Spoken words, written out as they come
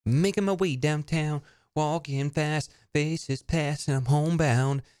Making my way downtown, walking fast, faces past, and I'm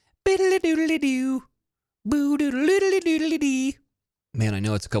homebound. Biddly-doodly-doo, boo-doodly-doodly-doodly-dee. Man, I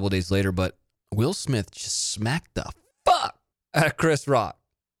know it's a couple days later, but Will Smith just smacked the fuck out of Chris Rock.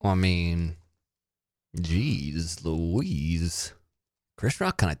 I mean, jeez Louise. Chris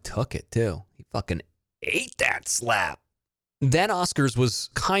Rock kind of took it, too. He fucking ate that slap. That Oscars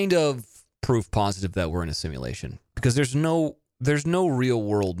was kind of proof positive that we're in a simulation because there's no real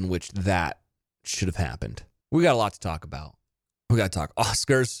world in which that should have happened. We got a lot to talk about. We got to talk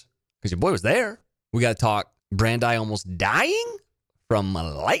Oscars because your boy was there. We got to talk Brandy almost dying from a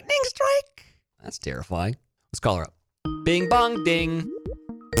lightning strike. That's terrifying. Let's call her up. Bing bong ding.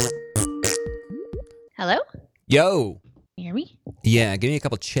 Hello? Yo. You hear me? Yeah, give me a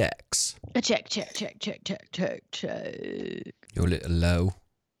couple checks. A check. You're a little low.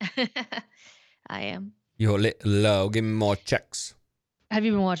 I am. You're a little low. Give me more checks. Have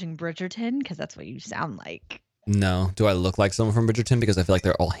you been watching Bridgerton? Because that's what you sound like. No. Do I look like someone from Bridgerton? Because I feel like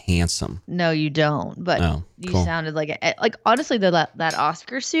they're all handsome. No, you don't. But you sounded like honestly, that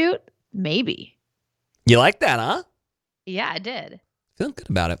Oscar suit, maybe. You like that, huh? Yeah, I did. Feeling good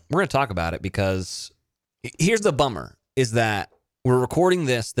about it. We're going to talk about it because here's the bummer is that we're recording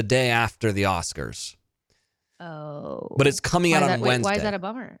this the day after the Oscars. Oh. But it's coming out on Wednesday. Why is that a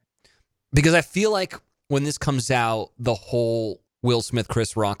bummer? Because I feel like when this comes out, the whole Will Smith,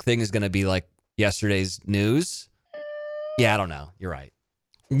 Chris Rock thing is going to be like yesterday's news. Yeah, I don't know. You're right.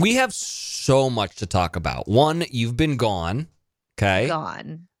 We have so much to talk about. One, you've been gone. Okay.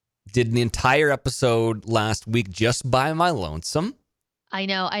 Gone. Did an entire episode last week just by my lonesome. I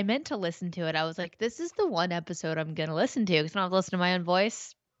know. I meant to listen to it. I was like, this is the one episode I'm going to listen to because I don't listen to my own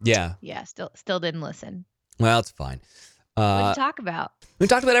voice. Yeah. Yeah, still didn't listen. Well, it's fine. What did you talk about? We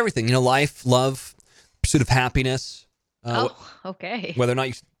talked about everything. Life, love, pursuit of happiness. Okay. Whether or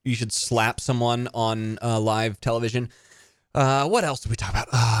not you should slap someone on live television. What else did we talk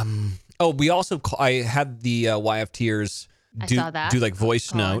about? We also I had the YFTers do like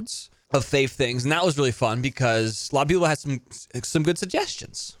voice notes of fave things, and that was really fun because a lot of people had some good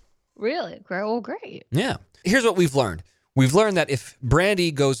suggestions. Really? Well, great. Yeah. Here's what we've learned. We've learned that if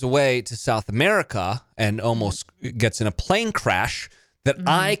Brandy goes away to South America and almost gets in a plane crash, that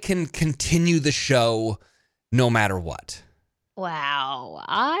I can continue the show no matter what. Wow.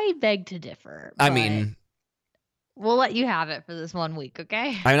 I beg to differ. I mean, we'll let you have it for this 1 week,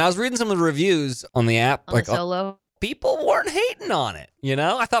 okay? I was reading some of the reviews on the app. On the Solo? People weren't hating on it,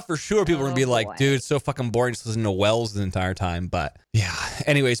 I thought for sure people were going to be like, dude, it's so fucking boring just listening to Wells the entire time. But yeah.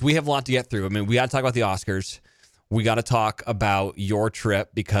 Anyways, we have a lot to get through. I mean, we got to talk about the Oscars. We got to talk about your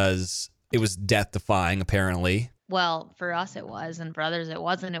trip because it was death-defying, apparently. Well, for us it was, and for others it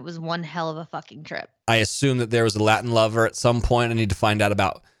wasn't. It was one hell of a fucking trip. I assume that there was a Latin lover at some point. I need to find out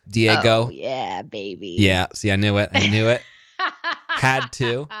about Diego. Oh, yeah, baby. Yeah, see, I knew it. Had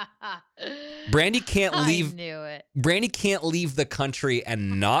to. Brandy can't leave. I knew it. Brandy can't leave the country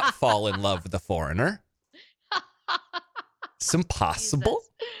and not fall in love with a foreigner. It's impossible.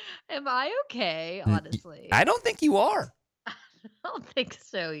 Jesus. Am I okay? Honestly, I don't think you are. I don't think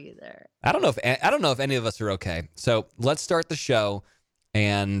so either. I don't know if any of us are okay. So let's start the show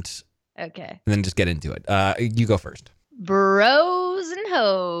and then just get into it. You go first. Bros and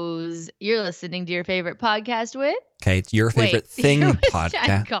hoes, you're listening to your favorite podcast with. Okay, it's your favorite thing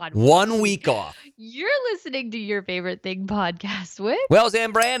podcast. God, 1 week off. You're listening to your favorite thing podcast with. Wells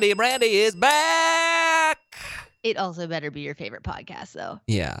and Brandy. Brandy is back. It also better be your favorite podcast, though.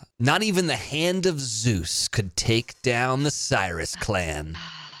 Yeah. Not even the hand of Zeus could take down the Cyrus clan.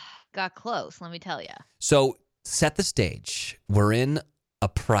 Got close, let me tell you. So, set the stage. We're in a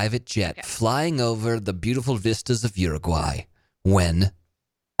private jet flying over the beautiful vistas of Uruguay when,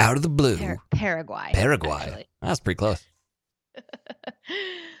 out of the blue... Paraguay. Actually. That's pretty close.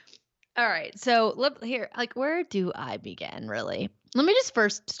 All right. So, where do I begin, really? Let me just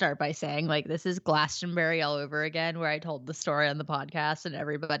first start by saying, this is Glastonbury all over again, where I told the story on the podcast and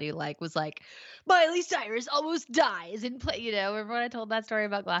everybody was like, Miley Cyrus almost dies in play. Remember when I told that story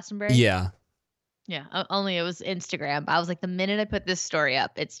about Glastonbury? Yeah. Yeah. Only it was Instagram. I was like, the minute I put this story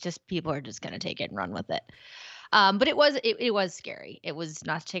up, it's just people are just going to take it and run with it. But it was scary. It was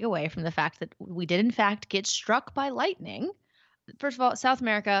not to take away from the fact that we did in fact get struck by lightning. First of all, South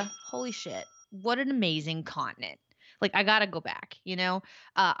America, holy shit, what an amazing continent. I got to go back,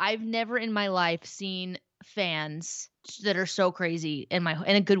 I've never in my life seen fans that are so crazy in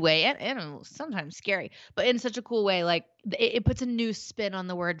a good way and sometimes scary, but in such a cool way. It puts a new spin on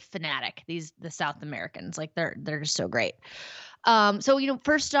the word fanatic. The South Americans, they're just so great. So,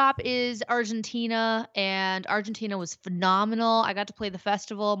 first stop is Argentina, and Argentina was phenomenal. I got to play the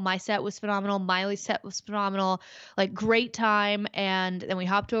festival. My set was phenomenal. Miley's set was phenomenal. Like, great time. And then we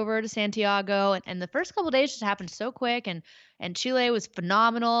hopped over to Santiago, and the first couple days just happened so quick. And Chile was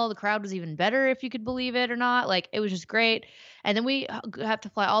phenomenal. The crowd was even better, if you could believe it or not. Like, it was just great. And then we have to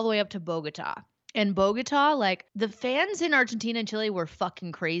fly all the way up to Bogota. And Bogota, like, the fans in Argentina and Chile were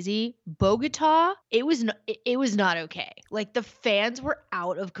fucking crazy. Bogota, it was not okay. Like, the fans were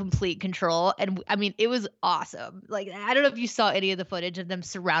out of complete control, and I mean, it was awesome. Like, I don't know if you saw any of the footage of them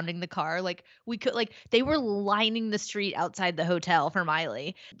surrounding the car. Like, they were lining the street outside the hotel for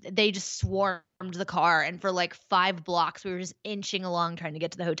Miley. They just swarmed the car, and for like 5 blocks we were just inching along trying to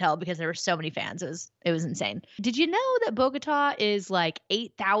get to the hotel because there were so many fans. It was insane. Did you know that Bogota is like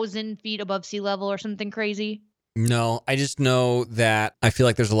 8,000 feet above sea level or something crazy? No, I just know that I feel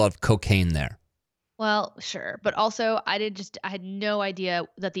like there's a lot of cocaine there. Well, sure, but also I had no idea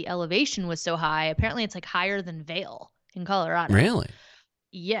that the elevation was so high. Apparently it's like higher than Vail in Colorado. Really?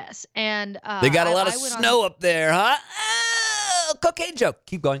 Yes. And they got a lot of I went snow up there, huh? Oh, cocaine joke.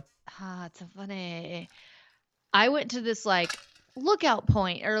 Keep going. It's so funny. I went to this like lookout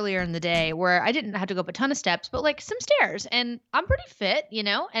point earlier in the day where I didn't have to go up a ton of steps, but like some stairs. And I'm pretty fit,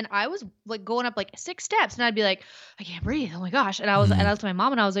 and I was like going up like 6 steps, and I'd be like, I can't breathe. Oh my gosh. And I was to my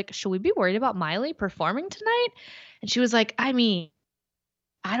mom, and I was like, should we be worried about Miley performing tonight? And she was like, I mean,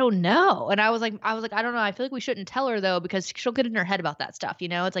 I don't know. And I was like, I don't know. I feel like we shouldn't tell her though, because she'll get in her head about that stuff.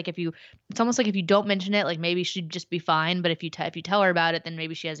 It's like it's almost like if you don't mention it, like maybe she'd just be fine. But if you tell her about it, then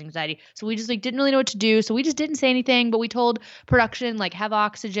maybe she has anxiety. So we just like didn't really know what to do. So we just didn't say anything, but we told production, like, have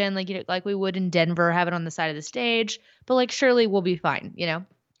oxygen, like, like we would in Denver, have it on the side of the stage, but like, surely we'll be fine.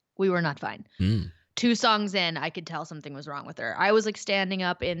 We were not fine. 2 songs in, I could tell something was wrong with her. I was like standing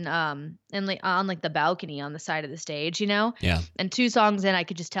up in like on like the balcony on the side of the stage, Yeah. And 2 songs in, I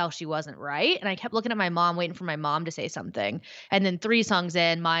could just tell she wasn't right. And I kept looking at my mom, waiting for my mom to say something. And then 3 songs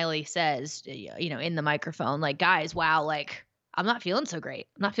in, Miley says, in the microphone, like, guys, wow, like, I'm not feeling so great.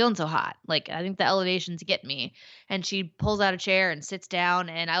 I'm not feeling so hot. Like, I think the elevations get me. And she pulls out a chair and sits down.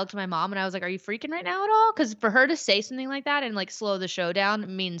 And I looked at my mom and I was like, are you freaking right now at all? Because for her to say something like that and like slow the show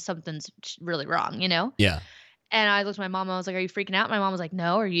down means something's really wrong, Yeah. And I looked at my mom and I was like, are you freaking out? My mom was like,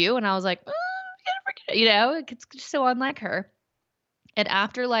 no, are you? And I was like, I'm gonna freak out. It's just so unlike her. And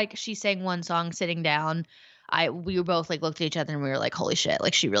after like she sang one song sitting down, we were both like looked at each other and we were like, holy shit,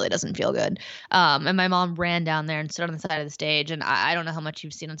 like she really doesn't feel good. And my mom ran down there and stood on the side of the stage. And I don't know how much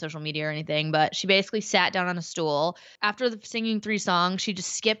you've seen on social media or anything, but she basically sat down on a stool. After singing 3 songs, she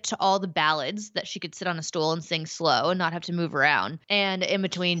just skipped to all the ballads that she could sit on a stool and sing slow and not have to move around. And in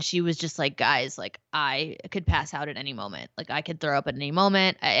between, she was just like, guys, like, I could pass out at any moment. Like, I could throw up at any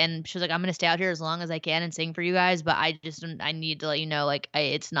moment. And she was like, I'm going to stay out here as long as I can and sing for you guys. But I need to let you know, like,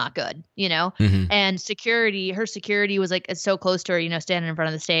 it's not good, And her security was like so close to her, standing in front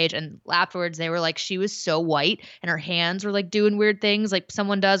of the stage. And afterwards they were like, she was so white and her hands were like doing weird things like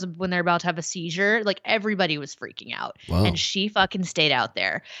someone does when they're about to have a seizure. Like, everybody was freaking out. Whoa. And she fucking stayed out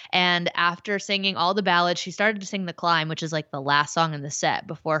there. And after singing all the ballads, she started to sing The Climb, which is like the last song in the set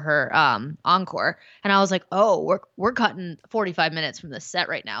before her encore. And I was like, oh, we're cutting 45 minutes from this set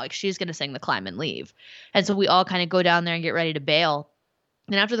right now. Like, she's going to sing The Climb and leave. And so we all kind of go down there and get ready to bail.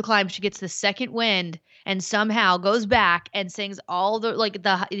 And after The Climb, she gets the second wind and somehow goes back and sings all the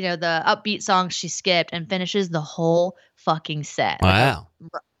the upbeat songs she skipped and finishes the whole fucking set. Wow.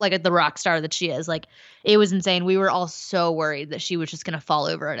 Like the rock star that she is. Like, it was insane. We were all so worried that she was just going to fall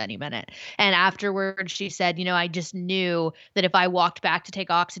over at any minute. And afterwards she said, I just knew that if I walked back to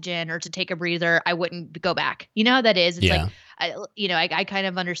take oxygen or to take a breather, I wouldn't go back. You know how that is? It's like, I kind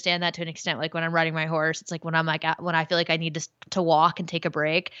of understand that to an extent. Like, when I'm riding my horse, it's like when I feel like I need to walk and take a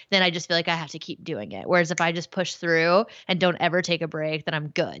break, then I just feel like I have to keep doing it. Whereas if I just push through and don't ever take a break, then I'm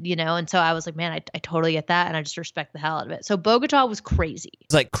good, And so I was like, man, I totally get that. And I just respect the hell out of it. So Bogota was crazy.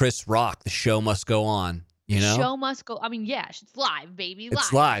 It's like Chris Rock. The show must go on, Show must go. I mean, yeah, it's live, baby.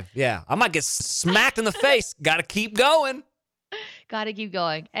 It's live. Yeah. I might get smacked in the face. Got to keep going. Gotta keep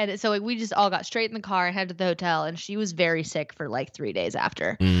going. And so we just all got straight in the car and headed to the hotel. And she was very sick for like 3 days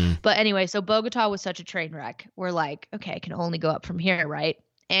after. But anyway, so Bogota was such a train wreck. We're like, okay, I can only go up from here, right?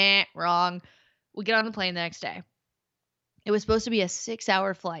 Wrong. We get on the plane the next day. It was supposed to be a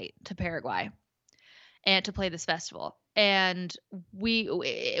 6-hour flight to Paraguay and to play this festival. And we're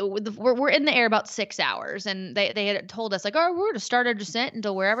in the air about 6 hours. And they had told us like, oh, we're to start our descent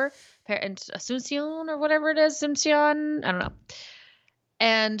until wherever, Asuncion or whatever it is, Asuncion, I don't know.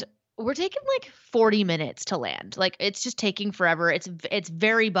 And We're taking like 40 minutes to land. Like it's just taking forever. It's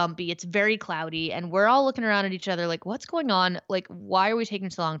very bumpy. It's very cloudy, and we're all looking around at each other like, what's going on? Like, why are we taking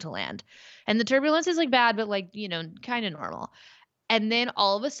so long to land? And the turbulence is like bad, but like kind of normal. And then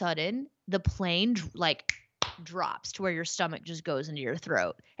all of a sudden, the plane like drops to where your stomach just goes into your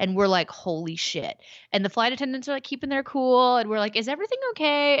throat, and we're like, holy shit. And the flight attendants are like keeping their cool, and we're like, is everything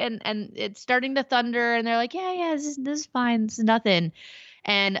okay? And it's starting to thunder, and they're like, yeah, this is fine, this is nothing.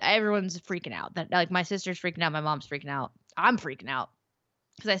 And everyone's freaking out. That like my sister's freaking out, my mom's freaking out, I'm freaking out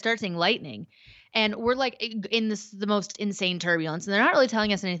because I start seeing lightning, and we're like in the most insane turbulence, and they're not really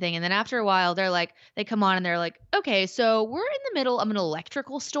telling us anything. And then after a while, they come on and they're like, okay, so we're in the middle of an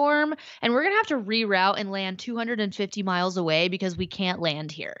electrical storm, and we're gonna have to reroute and land 250 miles away because we can't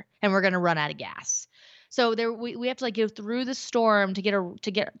land here, and we're gonna run out of gas. So we have to like go through the storm to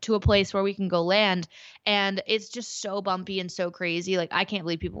get to a place where we can go land, and it's just so bumpy and so crazy. Like I can't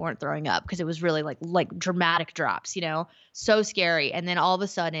believe people weren't throwing up because it was really like dramatic drops, so scary. And then all of a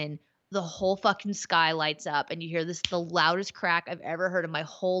sudden, the whole fucking sky lights up, and you hear the loudest crack I've ever heard in my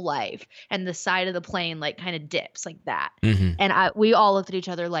whole life, and the side of the plane like kind of dips like that. Mm-hmm. And we all looked at each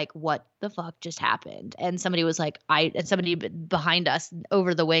other like, what the fuck just happened? And somebody was like, and somebody behind us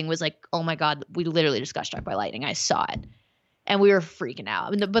over the wing was like, oh my God, we literally just got struck by lightning. I saw it. And we were freaking out.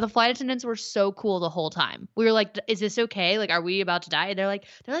 I mean, but the flight attendants were so cool the whole time. We were like, is this okay? Like, are we about to die? And they're like,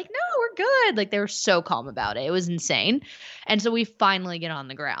 no, we're good. Like, they were so calm about it. It was insane. And so we finally get on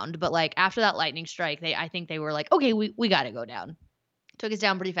the ground. But like after that lightning strike, I think they were like, okay, we got to go down. Took us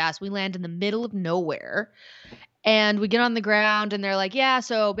down pretty fast. We land in the middle of nowhere. And we get on the ground, and they're like, yeah,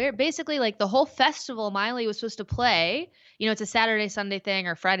 so basically like the whole festival Miley was supposed to play, it's a Saturday, Sunday thing,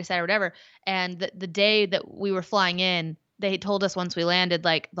 or Friday, Saturday, whatever. And the day that we were flying in, they told us once we landed,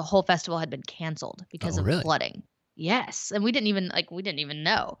 like the whole festival had been canceled because of really? flooding. Yes. And we didn't even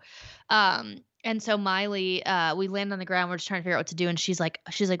know. And so Miley, we land on the ground. We're just trying to figure out what to do. And she's like,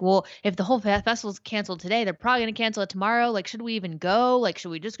 well, if the whole festival's canceled today, they're probably going to cancel it tomorrow. Like, should we even go? Like, should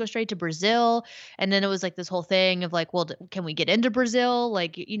we just go straight to Brazil? And then it was like this whole thing of like, well, can we get into Brazil?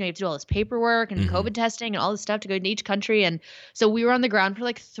 Like, you have to do all this paperwork and COVID testing and all this stuff to go into each country. And so we were on the ground for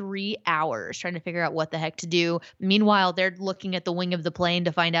like 3 hours trying to figure out what the heck to do. Meanwhile, they're looking at the wing of the plane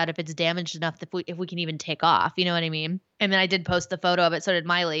to find out if it's damaged enough if we can even take off. You know what I mean? And then I did post the photo of it, so did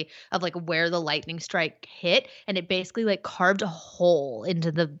Miley, of like where the lightning strike hit, and it basically like carved a hole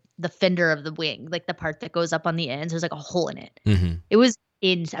into the fender of the wing, like the part that goes up on the ends. There's like a hole in it. Mm-hmm. It was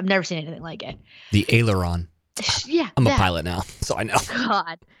I've never seen anything like it. The aileron. Yeah, I'm a pilot now, so I know.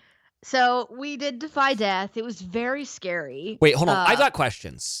 God. So we did defy death. It was very scary. Wait, hold on. I got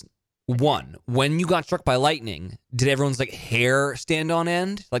questions. One, when you got struck by lightning, did everyone's like hair stand on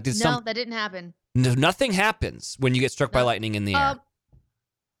end? Like that didn't happen. No, nothing happens when you get struck by lightning in the air.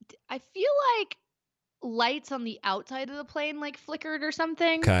 I feel like lights on the outside of the plane like flickered or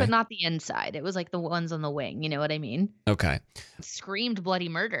something, okay, but not the inside. It was like the ones on the wing. You know what I mean? Okay. Screamed bloody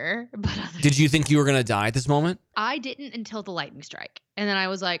murder. But did you think you were going to die at this moment? I didn't until the lightning strike. And then I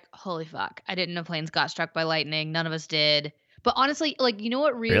was like, holy fuck. I didn't know planes got struck by lightning. None of us did. But honestly, like,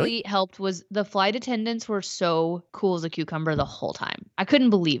 what really helped was the flight attendants were so cool as a cucumber the whole time. I couldn't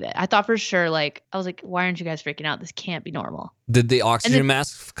believe it. I thought for sure, like, I was like, why aren't you guys freaking out? This can't be normal. Did the oxygen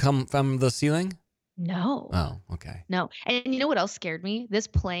mask come from the ceiling? No. Oh, okay. No. And you know what else scared me? This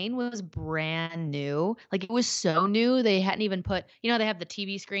plane was brand new. Like, it was so new. They hadn't even put, they have the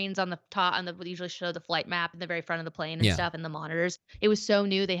TV screens on the top, they usually show the flight map in the very front of the plane and stuff, and the monitors. It was so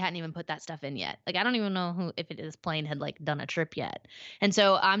new. They hadn't even put that stuff in yet. Like, I don't even know if this plane had like done a trip yet. And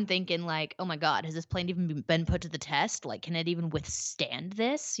so I'm thinking like, oh my God, has this plane even been put to the test? Like, can it even withstand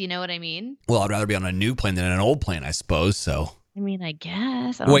this? You know what I mean? Well, I'd rather be on a new plane than an old plane, I suppose. So. I mean, I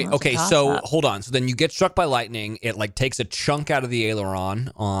guess. Wait, okay, so hold on. So then you get struck by lightning. It like takes a chunk out of the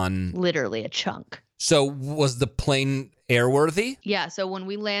aileron on... Literally a chunk. So was the plane airworthy? Yeah, so when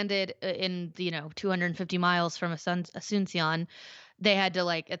we landed in, 250 miles from Asuncion, they had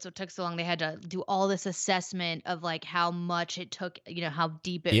to it's what took so long. They had to do all this assessment of like how much it took, how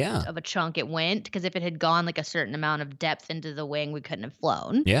deep of a chunk it went. Because if it had gone like a certain amount of depth into the wing, we couldn't have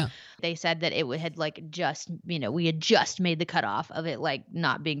flown. Yeah. They said that it had like just, we had just made the cutoff of it like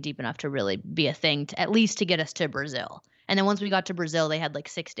not being deep enough to really be a thing, at least to get us to Brazil. And then once we got to Brazil, they had like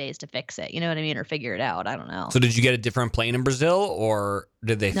 6 days to fix it. You know what I mean? Or figure it out. I don't know. So did you get a different plane in Brazil, or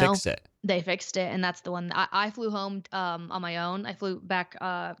did they fix it? They fixed it, and that's the one. I flew home on my own. I flew back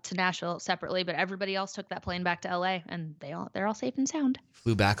to Nashville separately, but everybody else took that plane back to LA, and they're all safe and sound.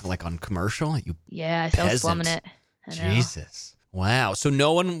 Flew back like on commercial? Yeah, I was slumming it. Jesus. Wow. So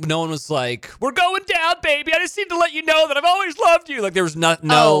no one was like, "We're going down, baby. I just need to let you know that I've always loved you." Like there was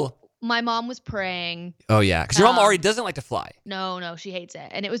no. my mom was praying. Oh yeah, because your mom Um, already doesn't like to fly. No, she hates it.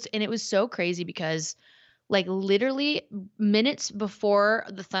 And it was so crazy because like literally minutes before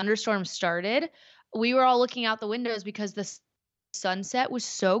the thunderstorm started, we were all looking out the windows because the sunset was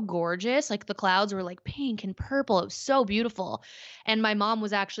so gorgeous. Like the clouds were like pink and purple. It was so beautiful. And my mom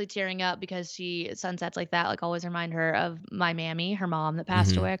was actually tearing up because sunsets like that like always remind her of my mammy, her mom that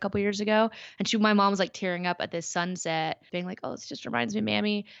passed Mhm. away a couple years ago. And my mom was like tearing up at this sunset, being like, "Oh, this just reminds me of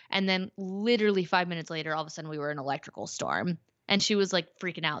mammy." And then literally 5 minutes later, all of a sudden we were in an electrical storm. And she was like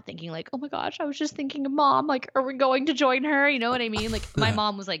freaking out, thinking like, "Oh my gosh, I was just thinking of mom. Like, are we going to join her?" You know what I mean? Like my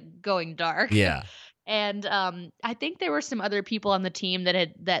mom was like going dark. Yeah. And I think there were some other people on the team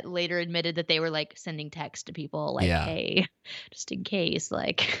that later admitted that they were like sending texts to people like, Yeah. "Hey, just in case,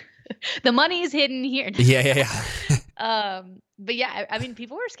 like the money's hidden here." Yeah. But yeah, I mean,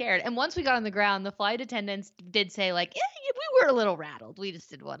 people were scared. And once we got on the ground, the flight attendants did say like, "Yeah, we were a little rattled. We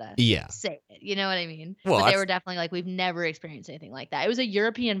just didn't want to Yeah. say it." You know what I mean? Well, But they that's- were definitely like, "We've never experienced anything like that." It was a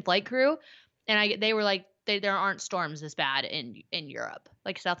European flight crew, and they were like, there aren't storms this bad in Europe.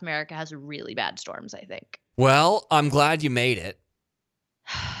 Like South America has really bad storms, I think. Well, I'm glad you made it.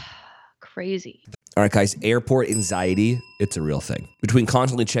 Crazy. All right, guys, airport anxiety, it's a real thing. Between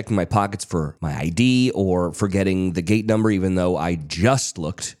constantly checking my pockets for my ID or forgetting the gate number, even though I just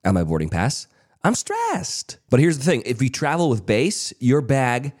looked at my boarding pass, I'm stressed. But here's the thing. If you travel with Base, your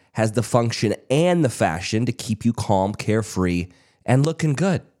bag has the function and the fashion to keep you calm, carefree, and looking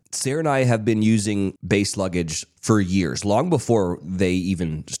good. Sarah and I have been using Base luggage for years, long before they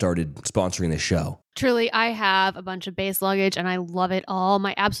even started sponsoring the show. Truly, I have a bunch of Base luggage and I love it all.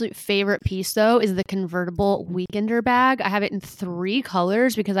 My absolute favorite piece, though, is the convertible weekender bag. I have it in 3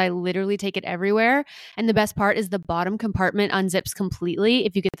 colors because I literally take it everywhere. And the best part is the bottom compartment unzips completely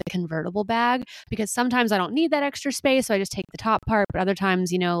if you get the convertible bag, because sometimes I don't need that extra space, so I just take the top part. But other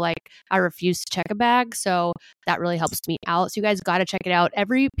times, like I refuse to check a bag. So that really helps me out. So you guys got to check it out.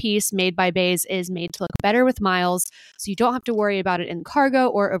 Every piece made by Base is made to look better with miles, so you don't have to worry about it in cargo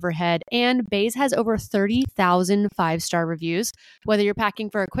or overhead. And Base has over 30,000 5-star reviews. Whether you're packing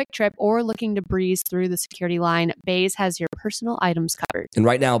for a quick trip or looking to breeze through the security line, Base has your personal items covered. And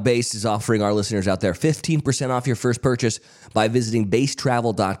right now, Base is offering our listeners out there 15% off your first purchase by visiting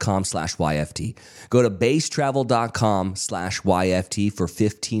basetravel.com/YFT. Go to basetravel.com/YFT for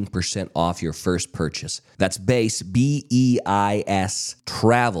 15% off your first purchase. That's Base, BEIS,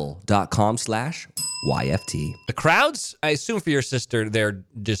 travel.com/YFT. The crowds, I assume for your sister, they're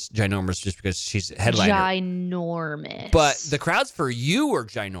just ginormous just because she's headliner. Ginormous. But the crowds for you are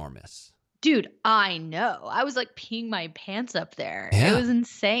ginormous. Dude, I know. I was like peeing my pants up there. Yeah. It was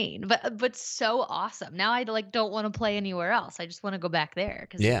insane, but so awesome. Now I like don't want to play anywhere else. I just want to go back there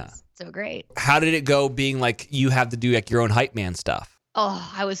because Yeah. it's so great. How did it go being like you have to do like your own hype man stuff?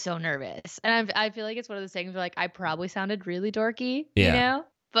 Oh, I was so nervous, and I feel like it's one of those things where like I probably sounded really dorky, Yeah.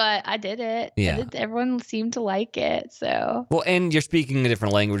 but I did it. Yeah. Everyone seemed to like it, so. Well, and you're speaking a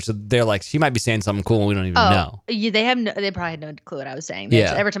different language, so they're like, she might be saying something cool and we don't even know. Yeah, they probably had no clue what I was saying.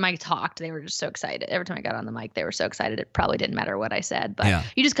 Yeah. Every time I talked, they were just so excited. Every time I got on the mic, they were so excited. It probably didn't matter what I said, but Yeah.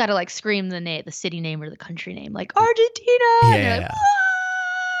 you just got to like scream the city name or the country name, like Argentina. And they're like,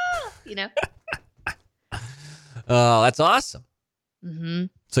 "Wah!" You know? Oh, that's awesome. Mm-hmm.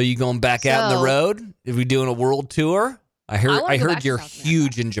 So you going back out on the So- road? Are we doing a world tour? I heard wanna go back to you're South America.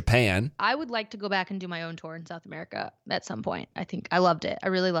 huge in Japan. I would like to go back and do my own tour in South America at some point. I think I loved it. I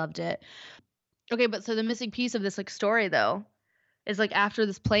really loved it. Okay, but so the missing piece of this like story though is like after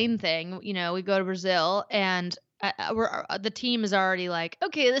this plane thing, we go to Brazil and the team is already like,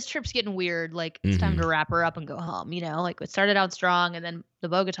 okay, this trip's getting weird. Like it's time to wrap her up and go home. Like it started out strong and then the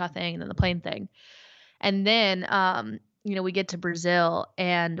Bogota thing and then the plane thing, and then we get to Brazil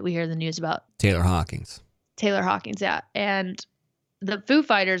and we hear the news about Taylor Hawkins. Taylor Hawkins, yeah. And the Foo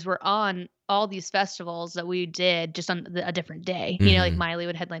Fighters were on all these festivals that we did just on a different day. Like Miley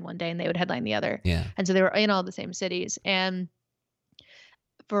would headline one day and they would headline the other. Yeah. And so they were in all the same cities. And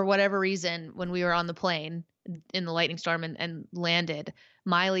for whatever reason, when we were on the plane in the lightning storm and landed,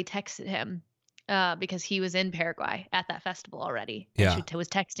 Miley texted him because he was in Paraguay at that festival already. Yeah. And she was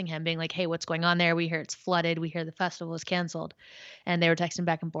texting him being like, hey, what's going on there? We hear it's flooded. We hear the festival is canceled. And they were texting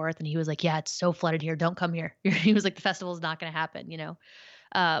back and forth. And he was like, yeah, it's so flooded here. Don't come here. He was like, the festival is not going to happen,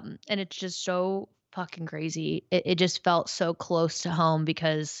 and it's just so fucking crazy. It just felt so close to home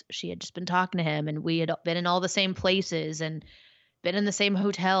because she had just been talking to him and we had been in all the same places and been in the same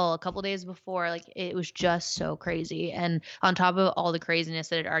hotel a couple days before. Like it was just so crazy. And on top of all the craziness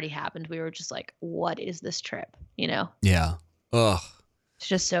that had already happened, we were just like, what is this trip? Yeah. Ugh. It's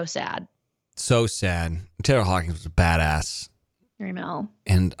just so sad. So sad. Taylor Hawkins was a badass. I know.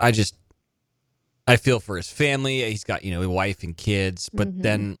 And I feel for his family. He's got, a wife and kids, but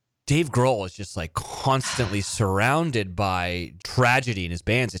then Dave Grohl is just like constantly surrounded by tragedy in his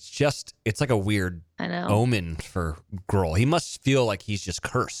bands. It's like a weird I know. omen for Grohl. He must feel like he's just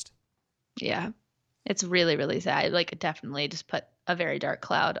cursed. Yeah. It's really, really sad. Like, it definitely just put a very dark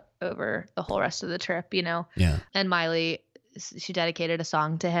cloud over the whole rest of the trip, Yeah. And Miley, she dedicated a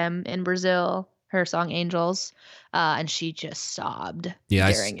song to him in Brazil, her song Angels, and she just sobbed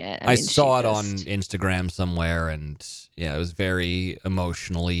during it. I saw it on Instagram somewhere, and yeah, it was very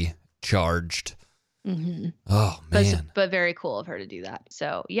emotionally charged. Oh, man. But very cool of her to do that.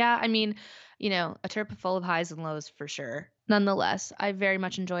 So, yeah, I mean, a trip full of highs and lows for sure. Nonetheless, I very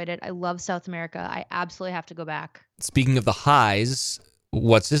much enjoyed it. I love South America. I absolutely have to go back. Speaking of the highs,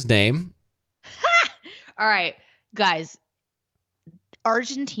 what's his name? All right, guys.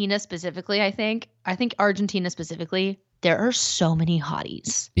 Argentina specifically, I think Argentina specifically, there are so many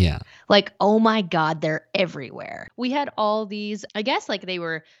hotties. Yeah. Like, oh my God, they're everywhere. We had all these, I guess like they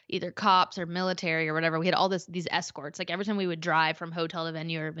were either cops or military or whatever. We had all these escorts. Like every time we would drive from hotel to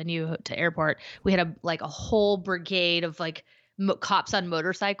venue or venue to airport, we had a whole brigade of like cops on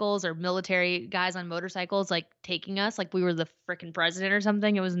motorcycles or military guys on motorcycles, like taking us like we were the freaking president or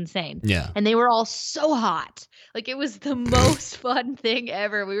something. It was insane. Yeah. And they were all so hot. Like it was the most fun thing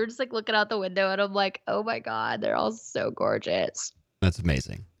ever. We were just like looking out the window and I'm like, oh my God, they're all so gorgeous. That's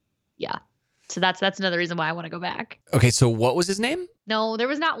amazing. Yeah. So that's another reason why I want to go back. Okay, so what was his name? No, there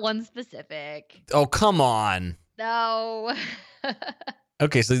was not one specific. Oh, come on. No.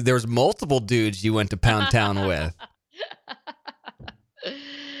 Okay, so there was multiple dudes you went to Pound Town with.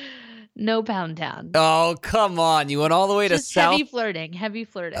 No Pound Town. Oh, come on. You went all the way Just to South. Heavy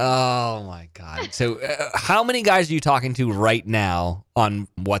flirting. Oh, my God. So how many guys are you talking to right now on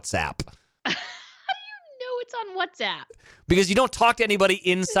WhatsApp? How do you know it's on WhatsApp? Because you don't talk to anybody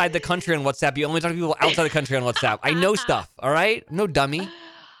inside the country on WhatsApp. You only talk to people outside the country on WhatsApp. I know stuff, all right? No dummy.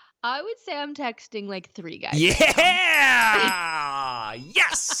 I would say I'm texting like 3 guys. Yeah!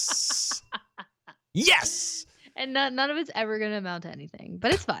 Yes! Yes! And none of it's ever going to amount to anything.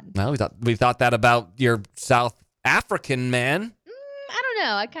 But it's fun. Well, we thought that about your South African man. I don't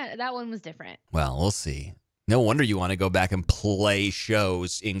know. That one was different. Well, we'll see. No wonder you want to go back and play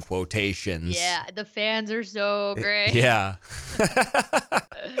shows in quotations. Yeah, the fans are so great. Yeah.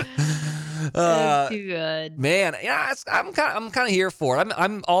 It's too good. Man, yeah, I'm kind of here for it.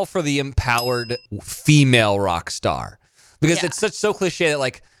 I'm all for the empowered female rock star because it's so cliche that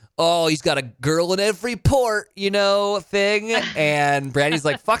like, oh, he's got a girl in every port, thing. And Brandy's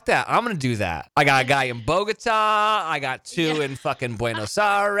like, fuck that. I'm going to do that. I got a guy in Bogota. I got 2 in fucking Buenos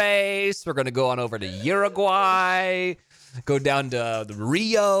Aires. We're going to go on over to Uruguay, go down to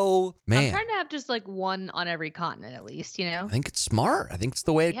Rio. Man. I'm trying to have just like one on every continent at least, I think it's smart. I think it's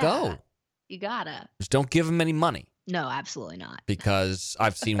the way to go. You gotta. Just don't give them any money. No, absolutely not. Because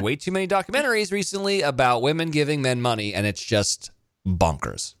I've seen way too many documentaries recently about women giving men money, and it's just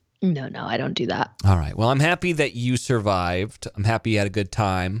bonkers. No, I don't do that. All right. Well, I'm happy that you survived. I'm happy you had a good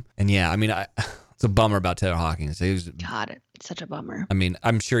time. And yeah, I mean, it's a bummer about Taylor Hawkins. God, it's such a bummer. I mean,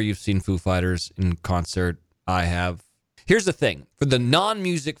 I'm sure you've seen Foo Fighters in concert. I have. Here's the thing. For the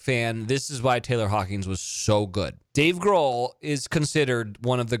non-music fan, this is why Taylor Hawkins was so good. Dave Grohl is considered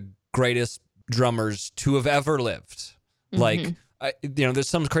one of the greatest drummers to have ever lived. Like, there's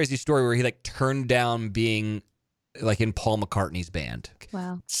some crazy story where he like turned down being like in Paul McCartney's band.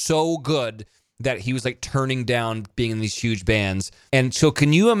 Wow. So good that he was like turning down being in these huge bands. And so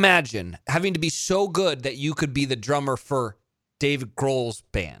can you imagine having to be so good that you could be the drummer for Dave Grohl's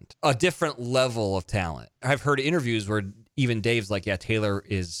band? A different level of talent. I've heard interviews where even Dave's like, yeah, Taylor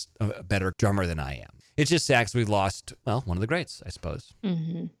is a better drummer than I am. It's just sad because we lost, well, one of the greats, I suppose.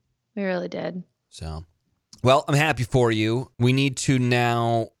 Mm-hmm. We really did. So, well, I'm happy for you. We need to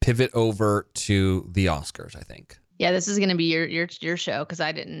now pivot over to the Oscars, I think. Yeah, this is going to be your show because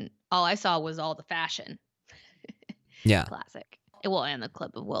all I saw was all the fashion. Yeah. Classic. Well, and the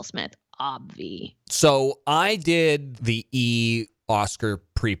clip of Will Smith, obvi. So I did the Oscar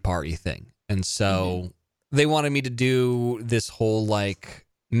pre-party thing. And so they wanted me to do this whole like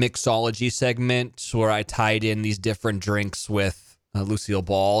mixology segment where I tied in these different drinks with Lucille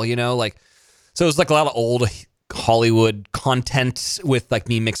Ball, so it was like a lot of old Hollywood content with like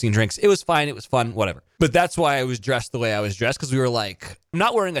me mixing drinks. It was fine. It was fun, whatever. But that's why I was dressed the way I was dressed, because we were like, I'm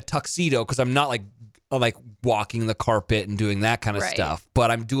not wearing a tuxedo because I'm not like walking the carpet and doing that kind of stuff.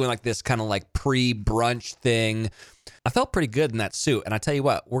 But I'm doing like this kind of like pre-brunch thing. I felt pretty good in that suit. And I tell you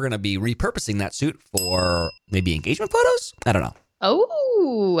what, we're going to be repurposing that suit for maybe engagement photos. I don't know.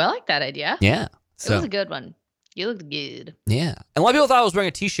 Oh, I like that idea. Yeah. It was a good one. You looked good. Yeah. And a lot of people thought I was wearing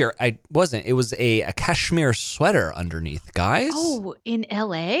a t-shirt. I wasn't. It was a cashmere sweater underneath, guys. Oh, in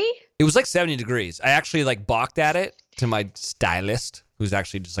LA? It was like 70 degrees. I actually like balked at it to my stylist, who's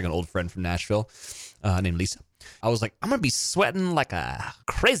actually just like an old friend from Nashville, named Lisa. I was like, I'm going to be sweating like a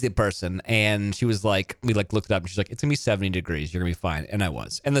crazy person. And she was like, we like looked it up and she's like, it's going to be 70 degrees. You're going to be fine. And I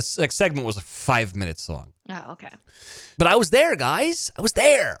was. And this like segment was 5 minutes long. Oh, okay. But I was there, guys. I was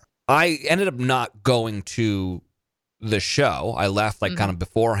there. I ended up not going to the show. I left like kind of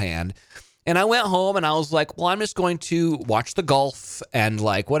beforehand. And I went home and I was like, well, I'm just going to watch the golf and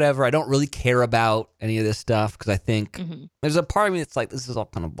like whatever. I don't really care about any of this stuff because I think there's a part of me that's like, this is all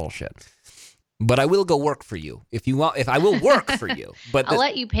kind of bullshit. But I will go work for you if you want. If I will work for you, but I'll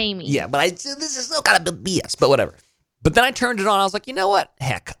let you pay me. Yeah, but this is still kind of BS. But whatever. But then I turned it on. I was like, you know what?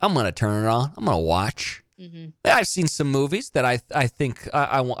 Heck, I'm gonna turn it on. I'm gonna watch. I've seen some movies that I think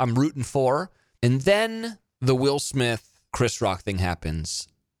I'm rooting for, and then the Will Smith Chris Rock thing happens,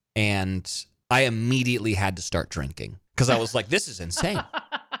 and I immediately had to start drinking because I was like, this is insane.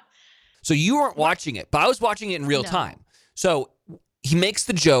 So you weren't watching it, but I was watching it in real time. So he makes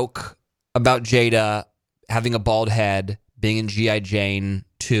the joke about Jada having a bald head, being in G.I. Jane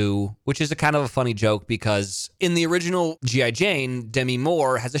 2, which is a kind of a funny joke because in the original G.I. Jane, Demi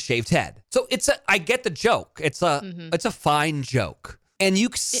Moore has a shaved head. So I get the joke. It's a fine joke. And you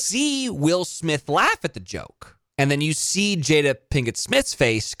see Will Smith laugh at the joke. And then you see Jada Pinkett Smith's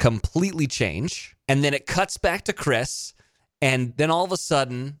face completely change. And then it cuts back to Chris. And then all of a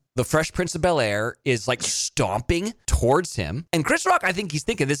sudden, the Fresh Prince of Bel-Air is like stomping towards him. And Chris Rock, I think he's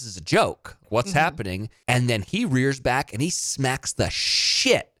thinking this is a joke. What's happening? And then he rears back and he smacks the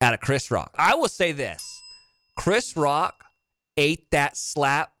shit out of Chris Rock. I will say this. Chris Rock ate that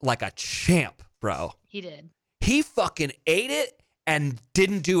slap like a champ, bro. He did. He fucking ate it and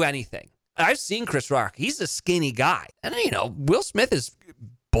didn't do anything. I've seen Chris Rock. He's a skinny guy. And, you know, Will Smith is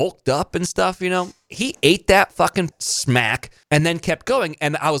bulked up and stuff, you know. He ate that fucking smack and then kept going.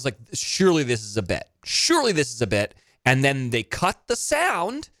 And I was like, surely this is a bit. Surely this is a bit. And then they cut the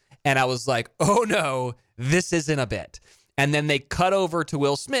sound and I was like, oh no, this isn't a bit. And then they cut over to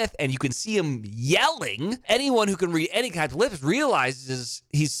Will Smith and you can see him yelling. Anyone who can read any kind of lips realizes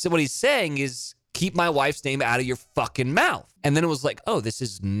what he's saying is, keep my wife's name out of your fucking mouth. And then it was like, oh, this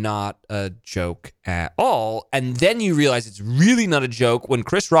is not a joke at all. And then you realize it's really not a joke when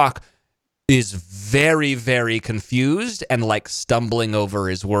Chris Rock is very, very confused and like stumbling over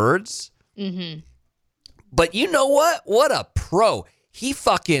his words. But you know what? What a pro. He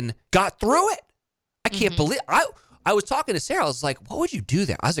fucking got through it. I can't believe I was talking to Sarah. I was like, what would you do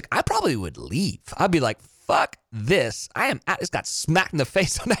there? I was like, I probably would leave. I'd be like, fuck this. I just got smacked in the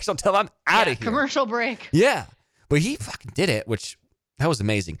face on national television. I'm out of here. Commercial break. Yeah. But he fucking did it, which that was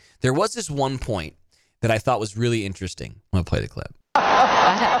amazing. There was this one point that I thought was really interesting. I'm going to play the clip. Oh,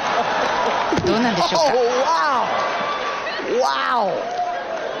 wow. Wow.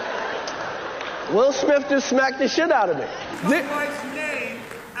 Will Smith just smacked the shit out of me. My wife's name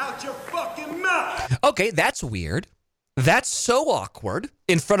out your fucking mouth. Okay, that's weird. That's so awkward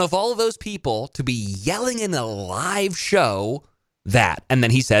in front of all of those people to be yelling in a live show that. And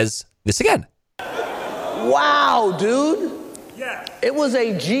then he says this again. Wow, dude. Yes. It was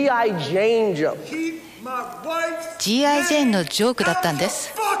a G.I. Jane joke. Keep my wife's G.I. Jane のジョークだったんです。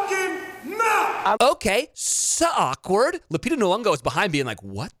 fucking mouth. Okay, so awkward. Lupita Nyong'o is behind being like,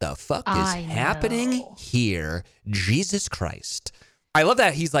 what the fuck is I happening know. here? Jesus Christ. I love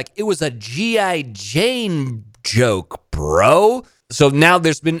that he's like, it was a G.I. Jane joke, bro. So now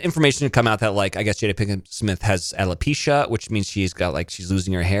there's been information to come out that like, I guess Jada Pinkett Smith has alopecia, which means she's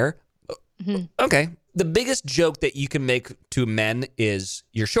losing her hair. Okay. The biggest joke that you can make to men is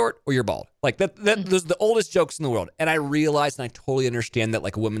you're short or you're bald. Like those are the oldest jokes in the world. And I realize and I totally understand that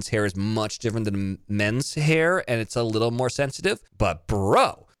like a woman's hair is much different than men's hair and it's a little more sensitive. But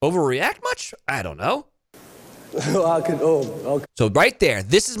bro, overreact much? I don't know. Okay. So right there,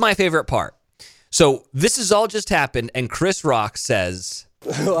 this is my favorite part. So this has all just happened and Chris Rock says,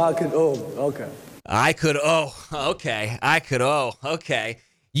 Okay. Okay.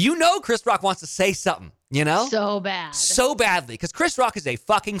 You know Chris Rock wants to say something, you know? So bad. So badly, because Chris Rock is a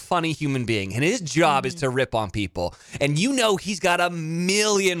fucking funny human being, and his job is to rip on people. And you know he's got a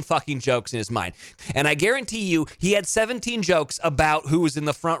million fucking jokes in his mind. And I guarantee you, he had 17 jokes about who was in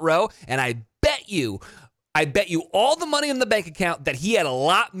the front row, and I bet you all the money in the bank account that he had a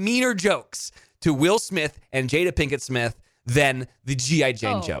lot meaner jokes to Will Smith and Jada Pinkett Smith than the G.I.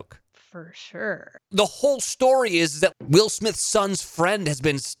 Jane joke. For sure. The whole story is that Will Smith's son's friend has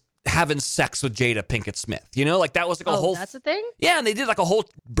been having sex with Jada Pinkett Smith. You know, like that was like a whole. That's a thing? Yeah, and they did like a whole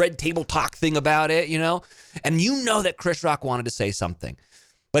red table talk thing about it, you know? And you know that Chris Rock wanted to say something,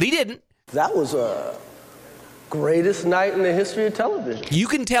 but he didn't. That was a greatest night in the history of television. You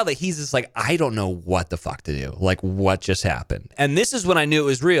can tell that he's just like, I don't know what the fuck to do. Like, what just happened? And this is when I knew it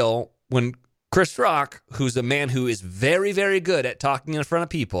was real, when Chris Rock, who's a man who is very, very good at talking in front of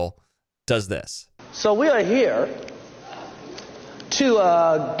people, does this. So we are here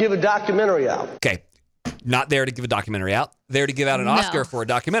to give a documentary out. Okay, not there to give a documentary out, there to give out an Oscar for a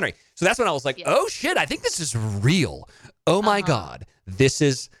documentary. So that's when I was like, oh shit, I think this is real. Oh my God, this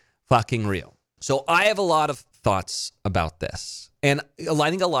is fucking real. So I have a lot of thoughts about this. And I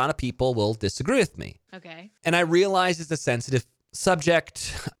think a lot of people will disagree with me. Okay. And I realize it's a sensitive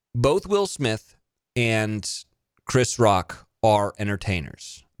subject. Both Will Smith and Chris Rock are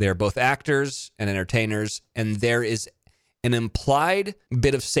entertainers. They're both actors and entertainers, and there is an implied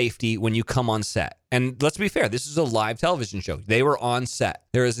bit of safety when you come on set. And let's be fair, this is a live television show. They were on set.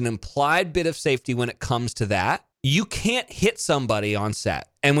 There is an implied bit of safety when it comes to that. You can't hit somebody on set.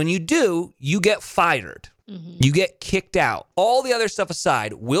 And when you do, you get fired. You get kicked out. All the other stuff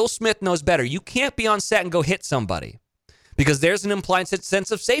aside, Will Smith knows better. You can't be on set and go hit somebody because there's an implied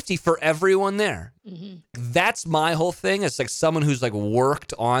sense of safety for everyone there. That's my whole thing. It's like someone who's like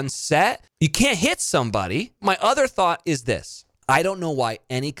worked on set. You can't hit somebody. My other thought is this. I don't know why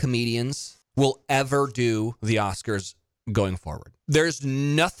any comedians will ever do the Oscars going forward. There's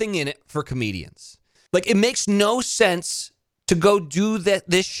nothing in it for comedians. Like, it makes no sense to go do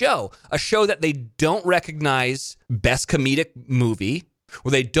this show, a show that they don't recognize best comedic movie,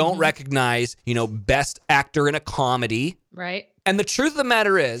 where they don't recognize, you know, best actor in a comedy. Right. And the truth of the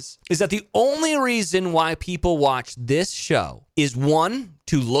matter is that the only reason why people watch this show is, one,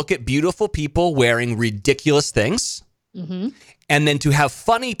 to look at beautiful people wearing ridiculous things, and then to have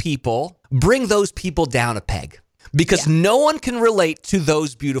funny people bring those people down a peg. Because no one can relate to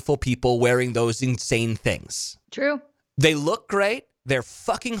those beautiful people wearing those insane things. True. They look great. They're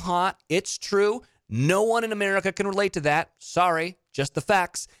fucking hot. It's true. No one in America can relate to that. Sorry, just the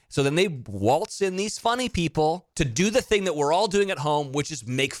facts. So then they waltz in these funny people to do the thing that we're all doing at home, which is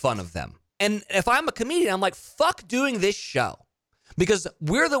make fun of them. And if I'm a comedian, I'm like, fuck doing this show. Because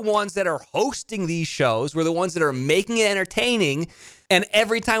we're the ones that are hosting these shows. We're the ones that are making it entertaining. And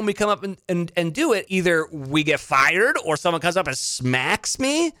every time we come up and do it, either we get fired or someone comes up and smacks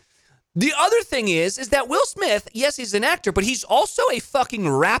me. The other thing is that Will Smith, yes, he's an actor, but he's also a fucking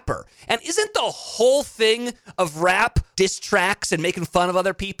rapper. And isn't the whole thing of rap diss tracks and making fun of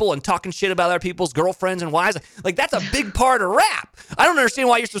other people and talking shit about other people's girlfriends and wives? Like, that's a big part of rap. I don't understand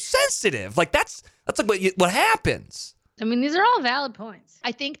why you're so sensitive. Like, that's like what happens. I mean, these are all valid points.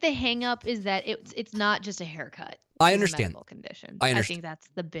 I think the hang up is that it's not just a haircut. I It's a understand. medical condition. I I understand. think that's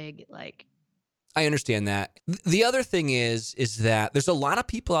the big, like, I understand that. The other thing is that there's a lot of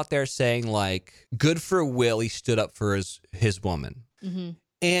people out there saying, like, good for Will, he stood up for his woman.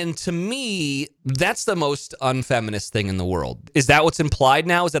 And to me, that's the most unfeminist thing in the world. Is that what's implied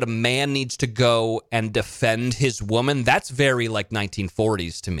now? Is that a man needs to go and defend his woman? That's very like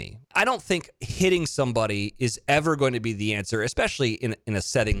 1940s to me. I don't think hitting somebody is ever going to be the answer, especially in a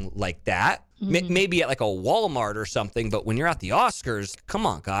setting like that. Maybe at like a Walmart or something, but when you're at the Oscars, come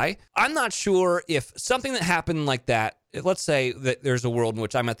on, guy. I'm not sure if something that happened like that, let's say that there's a world in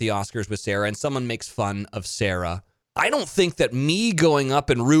which I'm at the Oscars with Sarah and someone makes fun of Sarah. I don't think that me going up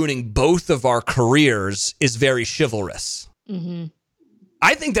and ruining both of our careers is very chivalrous.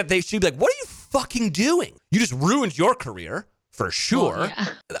 I think that they should be like, what are you fucking doing? You just ruined your career. For sure. Well,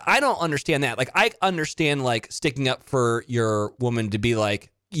 yeah. I don't understand that. Like, I understand, like, sticking up for your woman to be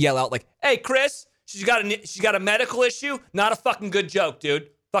like, yell out like, hey, Chris, she's got a medical issue. Not a fucking good joke, dude.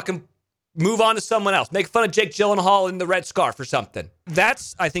 Fucking move on to someone else. Make fun of Jake Gyllenhaal in the red scarf or something.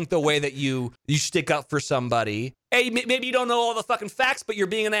 That's, I think, the way that you stick up for somebody. Hey, maybe you don't know all the fucking facts, but you're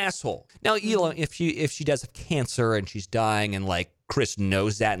being an asshole. Now, you know, if she does have cancer and she's dying and, like, Chris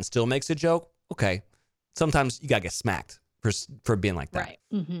knows that and still makes a joke, okay. Sometimes you gotta get smacked for being like that.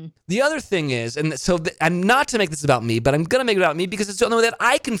 right. The other thing is, and so I'm not to make this about me, but I'm going to make it about me because it's the only way that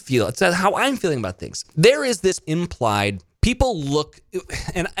I can feel. It's how I'm feeling about things. There is this implied, people look,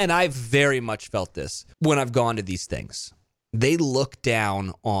 and I've very much felt this when I've gone to these things. They look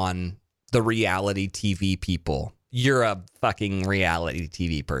down on the reality TV people. You're a fucking reality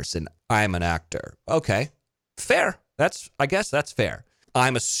TV person. I'm an actor. Okay, fair. I guess that's fair.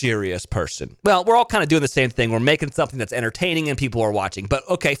 I'm a serious person. Well, we're all kind of doing the same thing. We're making something that's entertaining and people are watching. But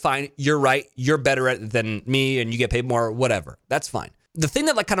okay, fine. You're right. You're better at it than me and you get paid more, whatever. That's fine. the thing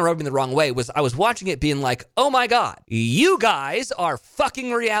that like kind of rubbed me the wrong way was I was watching it being like, oh my God, you guys are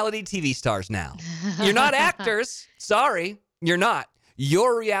fucking reality TV stars now. You're not actors. Sorry, you're not.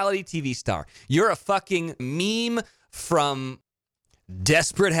 You're a reality TV star. You're a fucking meme from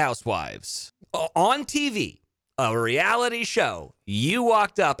Desperate Housewives. On TV, a reality show, you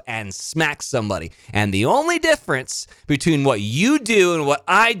walked up and smacked somebody. And the only difference between what you do and what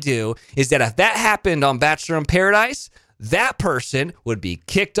I do is that if that happened on Bachelor in Paradise, that person would be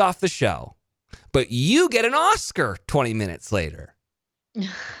kicked off the show. But you get an Oscar 20 minutes later.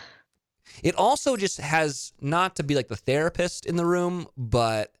 It also just has, not to be like the therapist in the room,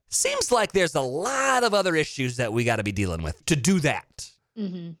 but seems like there's a lot of other issues that we got to be dealing with to do that.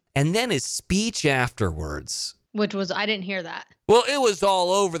 Mm-hmm. And then his speech afterwards. Which was, I didn't hear that. Well, it was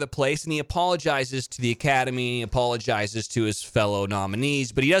all over the place, and he apologizes to the Academy, he apologizes to his fellow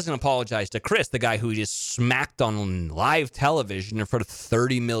nominees, but he doesn't apologize to Chris, the guy who just smacked on live television in front of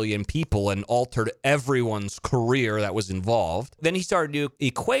 30 million people and altered everyone's career that was involved. Then he started to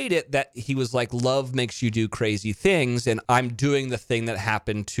equate it that he was like, love makes you do crazy things, and I'm doing the thing that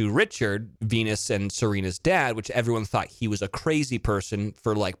happened to Richard, Venus and Serena's dad, which everyone thought he was a crazy person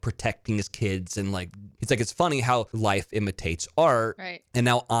for like protecting his kids, and like, it's funny how life imitates art. Right. And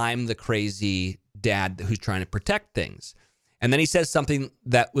now I'm the crazy dad who's trying to protect things. And then he says something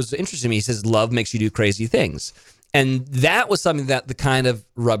that was interesting to me. He says, love makes you do crazy things. And that was something that the kind of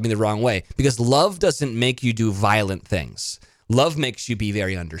rubbed me the wrong way, because love doesn't make you do violent things. Love makes you be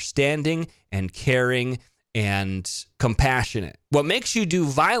very understanding and caring and compassionate. What makes you do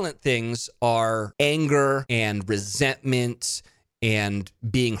violent things are anger and resentment and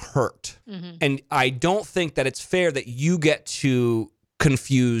being hurt. Mm-hmm. And I don't think that it's fair that you get to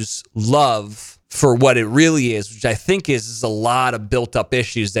confuse love for what it really is, which I think is a lot of built up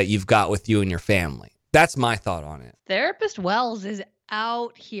issues that you've got with you and your family. That's my thought on it. Therapist Wells is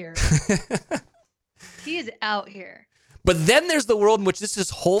out here. He is out here. But then there's the world in which this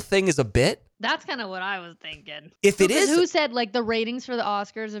whole thing is a bit. That's kind of what I was thinking. If it is, who said like the ratings for the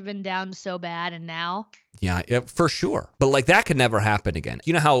Oscars have been down so bad, and now? Yeah, for sure. But like that could never happen again.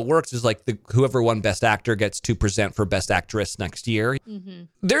 You know how it works is like whoever won Best Actor gets to present for Best Actress next year. Mm-hmm.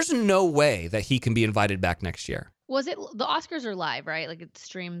 There's no way that he can be invited back next year. Was it, the Oscars are live, right? Like it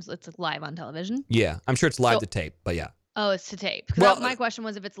streams, it's live on television? Yeah, I'm sure it's live to tape, but yeah. Oh, it's to tape. Well, My question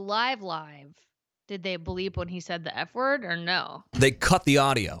was, if it's live, did they bleep when he said the F word or no? They cut the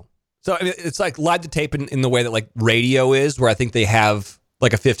audio. So I mean, it's like live to tape in the way that like radio is, where I think they have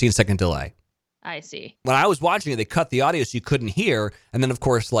like a 15-second delay. I see. When I was watching it, they cut the audio so you couldn't hear. And then, of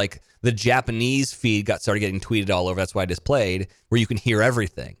course, like the Japanese feed started getting tweeted all over. That's why I just played, where you can hear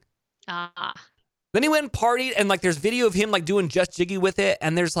everything. Ah. Then he went and partied, and like there's video of him like doing Just Jiggy with it.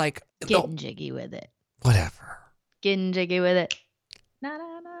 And there's like... Getting jiggy with it. Whatever. Getting jiggy with it. Na,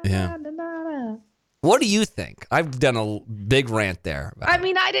 na, na, Yeah. na, na, na. What do you think? I've done a big rant there. I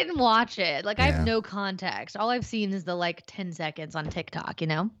mean, I didn't watch it. Like, I Yeah. have no context. All I've seen is the like 10 seconds on TikTok, you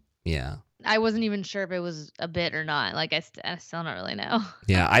know? Yeah. I wasn't even sure if it was a bit or not. Like, I still don't really know.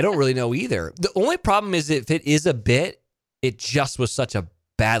 Yeah, I don't really know either. The only problem is if it is a bit, it just was such a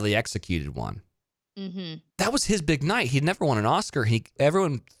badly executed one. Mm-hmm. That was his big night. He'd never won an Oscar.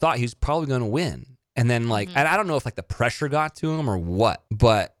 Everyone thought he was probably going to win. And then like, and I don't know if like the pressure got to him or what,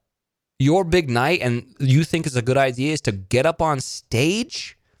 but your big night and you think is a good idea is to get up on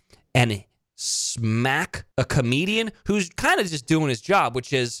stage and smack a comedian who's kind of just doing his job,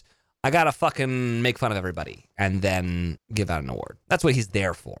 which is, I got to fucking make fun of everybody and then give out an award. That's what he's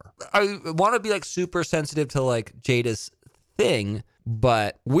there for. I want to be like super sensitive to like Jada's thing,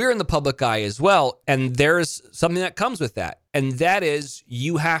 but we're in the public eye as well. And there's something that comes with that. And that is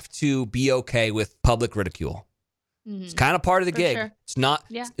you have to be okay with public ridicule. Mm-hmm. It's kind of part of the For gig. sure. It's not,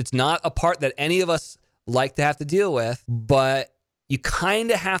 Yeah. it's not a part that any of us like to have to deal with, but you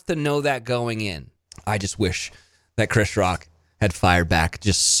kind of have to know that going in. I just wish that Chris Rock had fired back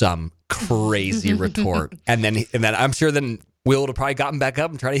just some crazy retort. And then I'm sure then Will would have probably gotten back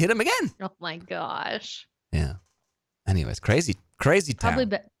up and tried to hit him again. Oh my gosh. Yeah. Anyways, crazy town.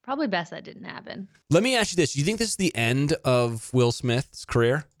 Probably best that didn't happen. Let me ask you this. Do you think this is the end of Will Smith's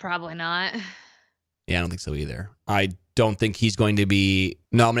career? Probably not. Yeah, I don't think so either. I don't think he's going to be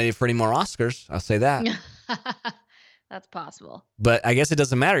nominated for any more Oscars. I'll say that. That's possible. But I guess it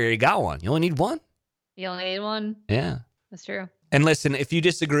doesn't matter. You already got one. You only need one. You only need one. Yeah. That's true. And listen, if you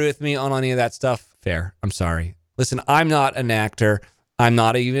disagree with me on any of that stuff, fair. I'm sorry. Listen, I'm not an actor. I'm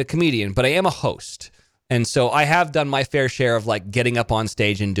not even a comedian, but I am a host. And so I have done my fair share of like getting up on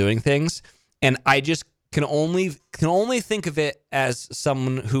stage and doing things. And I just can only think of it as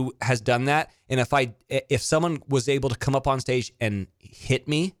someone who has done that. And if someone was able to come up on stage and hit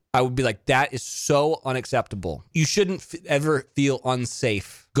me, I would be like, that is so unacceptable. You shouldn't ever feel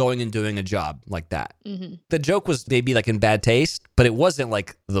unsafe going and doing a job like that. Mm-hmm. The joke was maybe like in bad taste, but it wasn't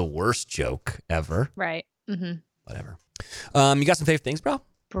like the worst joke ever. Right. Mm-hmm. Whatever. You got some favorite things, bro?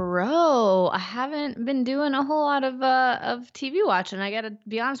 Bro, I haven't been doing a whole lot of TV watching. I gotta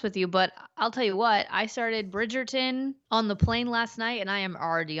be honest with you, but I'll tell you what. I started Bridgerton on the plane last night, and I am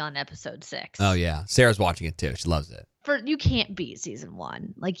already on episode 6. Oh yeah, Sarah's watching it too. She loves it. You can't beat season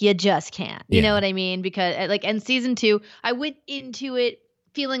 1. Like, you just can't. You know what I mean? Because and season 2, I went into it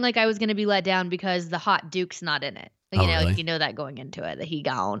feeling like I was gonna be let down because the hot Duke's not in it. You know, really? like, you know that going into it, that he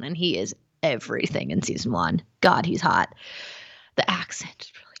gone, and he is everything in season 1. God, he's hot. The accent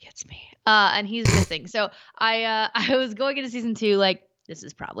just really gets me. And he's missing. So I was going into season 2 like, this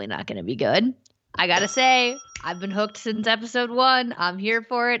is probably not going to be good. I got to say, I've been hooked since episode 1. I'm here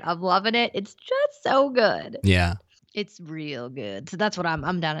for it. I'm loving it. It's just so good. Yeah. It's real good. So that's what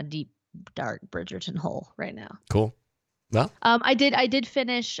I'm down a deep, dark Bridgerton hole right now. Cool. Well, I did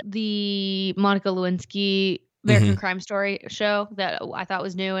finish the Monica Lewinsky American Crime Story show that I thought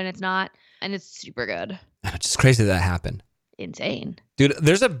was new, and it's not. And it's super good. it's just crazy that happened. Insane. Dude,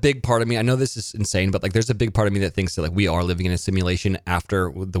 there's a big part of me, I know this is insane, but like there's a big part of me that thinks that like we are living in a simulation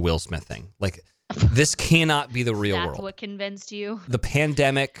after the Will Smith thing. Like this cannot be the real world. That's what convinced you? The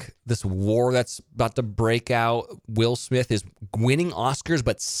pandemic, this war that's about to break out, Will Smith is winning Oscars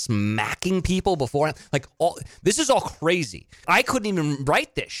but smacking people beforehand. Like this is all crazy. I couldn't even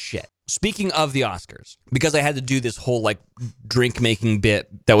write this shit. Speaking of the Oscars, because I had to do this whole like drink making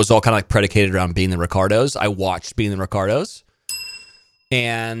bit that was all kind of like predicated around Being the Ricardos, I watched Being the Ricardos.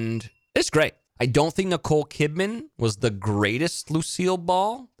 And it's great. I don't think Nicole Kidman was the greatest Lucille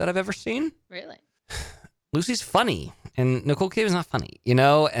Ball that I've ever seen. Really? Lucy's funny, and Nicole Kidman's not funny, you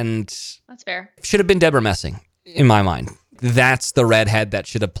know? And That's fair. should have been Deborah Messing, in my mind. That's the redhead that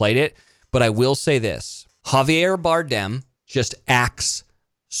should have played it. But I will say this. Javier Bardem just acts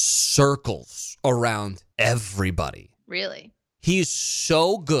circles around everybody. Really? He's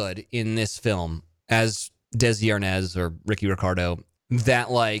so good in this film as Desi Arnaz or Ricky Ricardo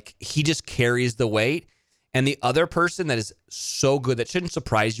that like he just carries the weight. And the other person that is so good that shouldn't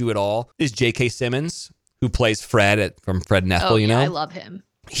surprise you at all is J.K. Simmons, who plays Fred from Fred and Ethel, you know? I love him.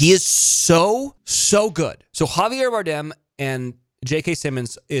 He is so good. So Javier Bardem and J.K.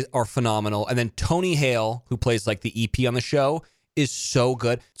 Simmons are phenomenal. And then Tony Hale, who plays like the EP on the show, is so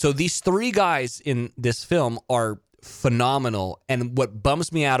good. So these three guys in this film are phenomenal. And what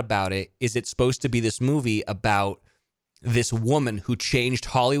bums me out about it is it's supposed to be this movie about this woman who changed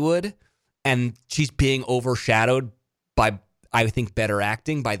Hollywood, and she's being overshadowed by, I think, better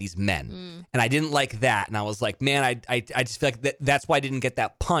acting by these men. And I didn't like that. And I was like, man, I just feel like that's why I didn't get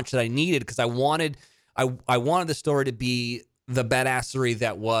that punch that I needed, because I wanted the story to be the badassery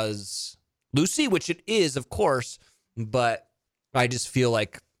that was Lucy, which it is, of course, but I just feel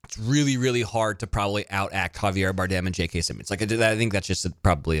like it's really, really hard to probably outact Javier Bardem and J.K. Simmons. Like I think that's just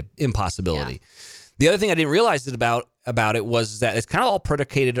probably an impossibility. Yeah. The other thing I didn't realize about it was that it's kind of all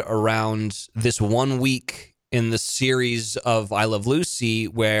predicated around this 1 week in the series of I Love Lucy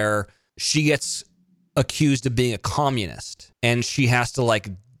where she gets accused of being a communist, and she has to like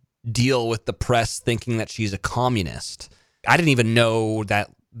deal with the press thinking that she's a communist. I didn't even know that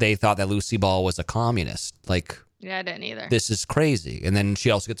they thought that Lucy Ball was a communist. Like, yeah, I didn't either. This is crazy. And then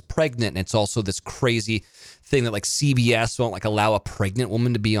she also gets pregnant, and it's also this crazy thing that like CBS won't like allow a pregnant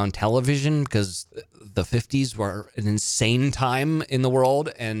woman to be on television because the 50s were an insane time in the world.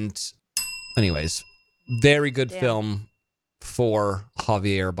 And anyways, very good film for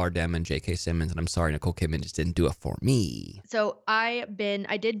Javier Bardem and J.K. Simmons. And I'm sorry, Nicole Kidman just didn't do it for me. So I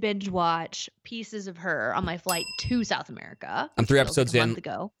did binge watch pieces of her on my flight to South America. I'm 3 episodes in.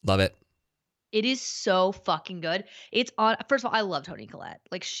 Ago. Love it. It is so fucking good. It's on. First of all, I love Toni Collette.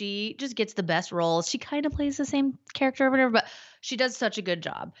 Like, she just gets the best roles. She kind of plays the same character or whatever, but she does such a good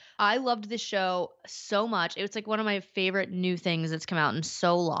job. I loved this show so much. It was like one of my favorite new things that's come out in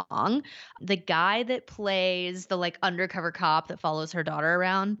so long. The guy that plays the like undercover cop that follows her daughter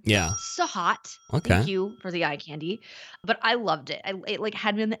around. Yeah. So hot. Okay. Thank you for the eye candy. But I loved it. It like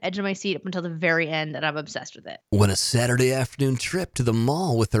had me on the edge of my seat up until the very end, and I'm obsessed with it. When a Saturday afternoon trip to the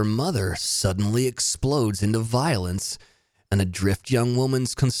mall with her mother suddenly explodes into violence, an adrift young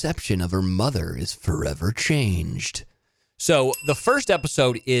woman's conception of her mother is forever changed. So the first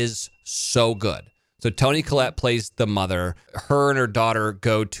episode is so good. So Toni Collette plays the mother. Her and her daughter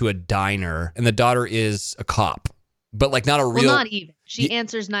go to a diner, and the daughter is a cop. but like not a Well, real. not even. She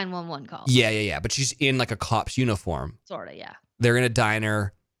answers 911 calls. Yeah. But she's in like a cop's uniform. Sorta, yeah. They're in a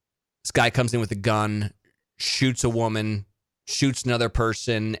diner. This guy comes in with a gun, shoots a woman, shoots another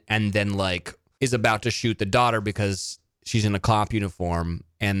person, and then like is about to shoot the daughter because she's in a cop uniform.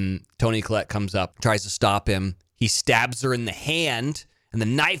 And Toni Collette comes up, tries to stop him. He stabs her in the hand, and the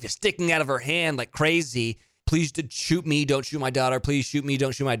knife is sticking out of her hand like crazy. Please shoot me, don't shoot my daughter. Please shoot me,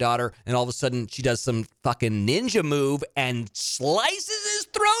 don't shoot my daughter. And all of a sudden, she does some fucking ninja move and slices his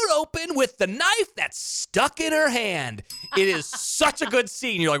throat open with the knife that's stuck in her hand. It is such a good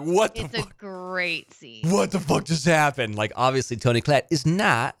scene. You're like, what the It's fuck? a great scene. What the fuck just happened? Like, obviously, Toni Collette is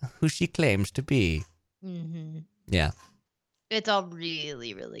not who she claims to be. Mm-hmm. Yeah. It's all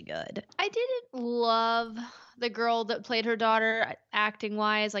really, really good. I didn't love the girl that played her daughter acting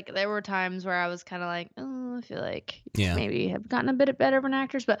wise. Like there were times where I was kind of like, oh, I feel like maybe have gotten a bit better of an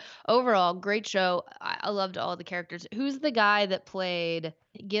actress. But overall, great show. I loved all the characters. Who's the guy that played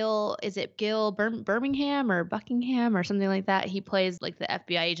Gil? Is it Gil Birmingham or Buckingham or something like that? He plays like the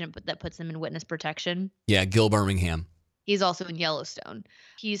FBI agent, but that puts him in witness protection. Yeah, Gil Birmingham. He's also in Yellowstone.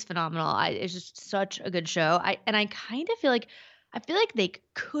 He's phenomenal. It's just such a good show. I kind of feel like they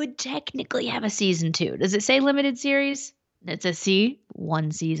could technically have a season 2. Does it say limited series? It says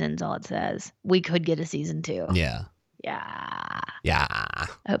one season's all it says. We could get a season 2. Yeah. Yeah. I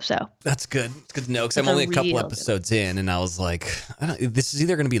hope so. That's good. It's good to know because I'm That's a only a couple real good episodes in, and I was like, this is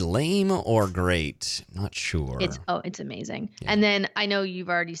either going to be lame or great. Not sure. It's amazing. Yeah. And then I know you've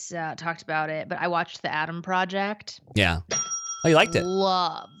already talked about it, but I watched The Adam Project. Yeah. Oh, you liked it?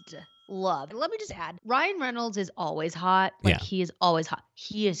 Loved. Let me just add, Ryan Reynolds is always hot. Like he is always hot.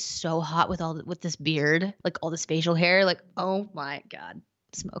 He is so hot with this beard, like all this facial hair. Like, oh my God,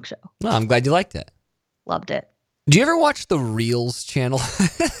 smoke show. Well, I'm glad you liked it. Loved it. Do you ever watch the Reels channel?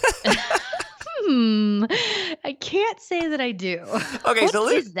 I can't say that I do. Okay,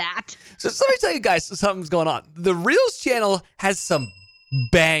 What is that? So let me tell you guys something's going on. The Reels channel has some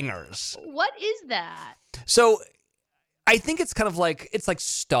bangers. What is that? So I think it's kind of like, it's like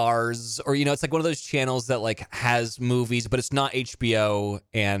Stars, or, it's like one of those channels that like has movies, but it's not HBO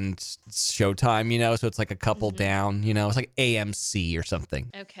and Showtime, so it's like a couple down, it's like AMC or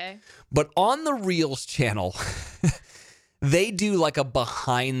something. Okay. But on the Reels channel, they do like a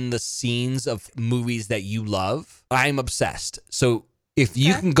behind the scenes of movies that you love. I'm obsessed. So if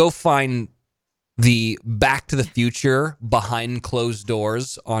you can go find the Back to the Future behind closed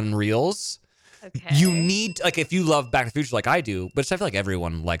doors on Reels, you need, like, if you love Back to the Future like I do, but I feel like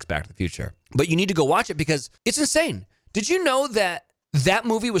everyone likes Back to the Future, but you need to go watch it because it's insane. Did you know that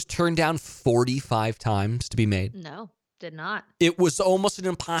movie was turned down 45 times to be made? No, did not. It was almost an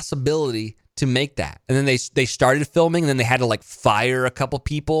impossibility to make that. And then they started filming, and then they had to like fire a couple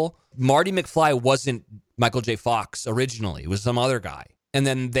people. Marty McFly wasn't Michael J. Fox originally. It was some other guy. And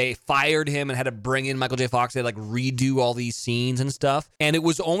then they fired him and had to bring in Michael J. Fox. They had like redo all these scenes and stuff. And it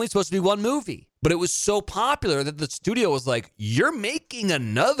was only supposed to be one movie. But it was so popular that the studio was like, you're making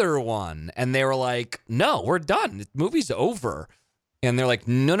another one. And they were like, no, we're done. The movie's over. And they're like,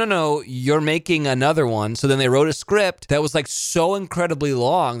 no, you're making another one. So then they wrote a script that was like so incredibly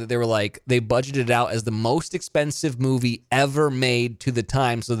long that they were like, they budgeted it out as the most expensive movie ever made to the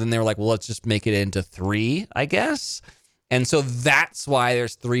time. So then they were like, well, let's just make it into 3, I guess. And so that's why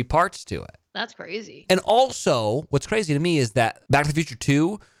there's 3 parts to it. That's crazy. And also, what's crazy to me is that Back to the Future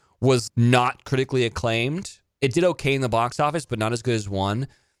 2 was not critically acclaimed. It did okay in the box office, but not as good as 1.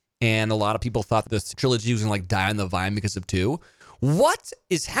 And a lot of people thought this trilogy was going to like die on the vine because of 2. What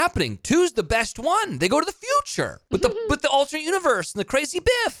is happening? 2's the best one. They go to the future with the alternate universe and the crazy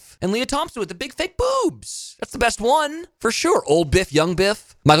Biff and Leah Thompson with the big fake boobs. That's the best one for sure. Old Biff, young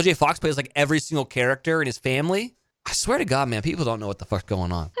Biff. Michael J. Fox plays like every single character in his family. I swear to God, man, people don't know what the fuck's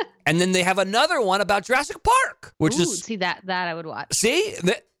going on. And then they have another one about Jurassic Park, which is see that I would watch. See,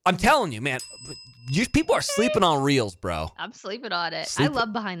 I'm telling you, man, people are sleeping on Reels, bro. I'm sleeping on it. I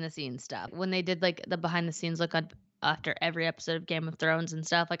love behind the scenes stuff. When they did like the behind the scenes look on after every episode of Game of Thrones and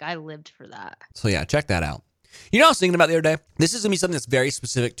stuff, like I lived for that. So yeah, check that out. You know what I was thinking about the other day? This is going to be something that's very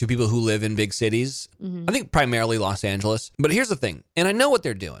specific to people who live in big cities. I think primarily Los Angeles. But here's the thing, and I know what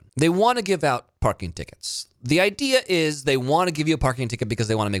they're doing. They want to give out parking tickets. The idea is they want to give you a parking ticket because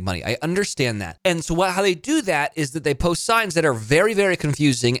they want to make money. I understand that. And so how they do that is that they post signs that are very, very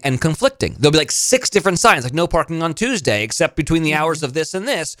confusing and conflicting. There'll be like 6 different signs, like no parking on Tuesday, except between the hours of this and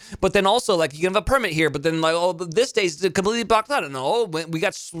this. But then also like you can have a permit here, but then like, oh, this day's completely blocked out. And oh, we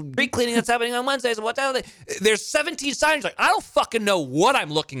got street cleaning that's happening on Wednesdays. And what the hell? There's 17 signs. Like, I don't fucking know what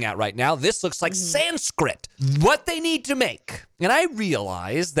I'm looking at right now. This looks like Sanskrit. What they need to make. And I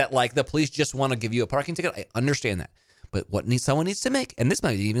realize that like the police just want want to give you a parking ticket. I understand that. But someone needs to make, and this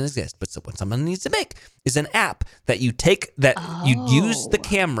might even exist, but what someone needs to make is an app that you take, that you use the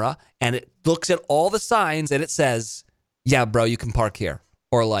camera, and it looks at all the signs, and it says, yeah, bro, you can park here.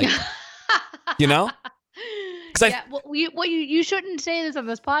 Or like, you know? You shouldn't say this on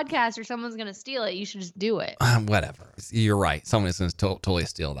this podcast or someone's going to steal it. You should just do it. Whatever. You're right. Someone's going to totally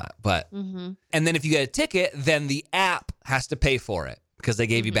steal that. But and then if you get a ticket, then the app has to pay for it because they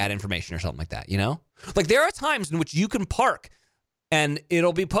gave you bad information or something like that, you know? Like there are times in which you can park and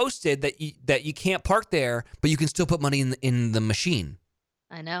it'll be posted that you can't park there, but you can still put money in the machine.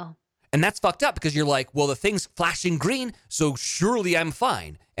 I know. And that's fucked up because you're like, well, the thing's flashing green, so surely I'm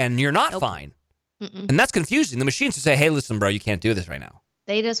fine. And you're not fine. And that's confusing. The machines will say, hey, listen, bro, you can't do this right now.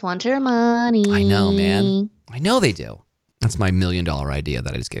 They just want your money. I know, man. I know they do. That's my $1 million idea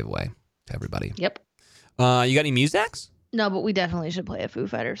that I just gave away to everybody. Yep. You got any musics? No, but we definitely should play a Foo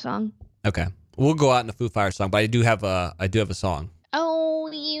Fighters song. Okay. We'll go out in a Foo Fighters song, but I do have a song. Oh,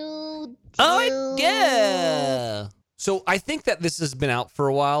 you do. Oh, yeah. So I think that this has been out for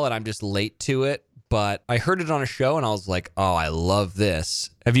a while, and I'm just late to it. But I heard it on a show, and I was like, oh, I love this.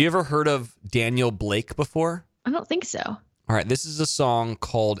 Have you ever heard of Daniel Blake before? I don't think so. All right, this is a song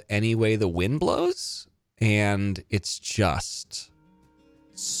called Any Way the Wind Blows, and it's just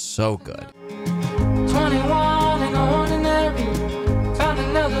so good. 21 and ordinary, found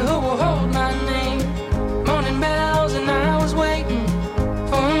another who will hold my name. Morning bells and I was waiting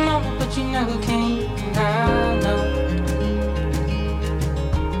for a moment, but you never came. And I know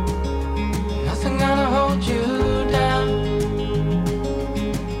nothing gonna hold you down.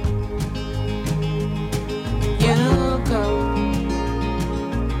 You go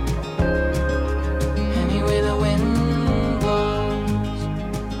anyway the wind blows.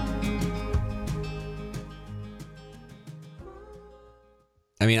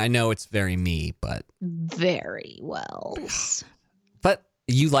 I mean, I know it's very me, but Very well.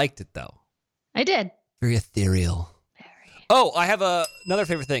 you liked it, though. I did. Very ethereal. Oh, I have another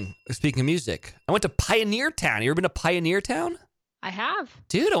favorite thing. Speaking of music, I went to Pioneer Town. You ever been to Pioneer Town? I have.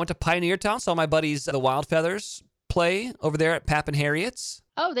 Dude, I went to Pioneer Town, saw my buddies, the Wild Feathers, play over there at Pap and Harriet's.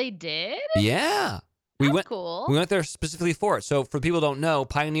 Oh, they did? Yeah. That's cool. We went there specifically for it. So for people who don't know,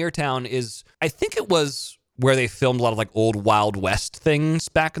 Pioneer Town is, I think it was where they filmed a lot of like old Wild West things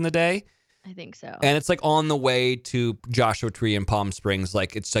back in the day. I think so. And it's like on the way to Joshua Tree and Palm Springs.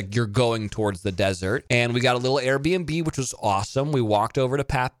 Like it's like you're going towards the desert. And we got a little Airbnb, which was awesome. We walked over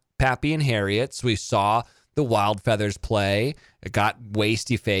to Pappy and Harriet's. We saw the Wild Feathers play. It got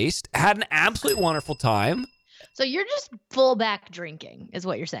wasty-faced. Had an absolutely wonderful time. So you're just full back drinking, is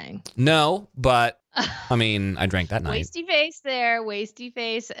what you're saying. No, but I mean, I drank that night. Wasty face there, wasty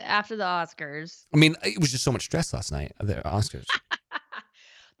face after the Oscars. I mean, it was just so much stress last night at the Oscars.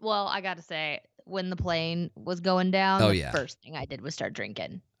 Well, I got to say, when the plane was going down, the first thing I did was start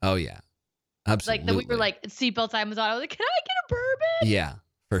drinking. Oh, yeah. Absolutely. Like, we were like, seatbelt time was on. I was like, can I get a bourbon? Yeah,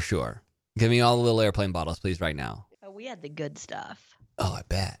 for sure. Give me all the little airplane bottles, please, right now. Oh, we had the good stuff. Oh, I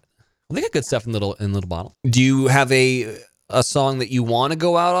bet. Well, they got good stuff in little bottles. Do you have a song that you want to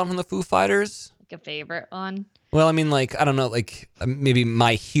go out on from the Foo Fighters? Like a favorite one? Well, I mean, like, I don't know, like maybe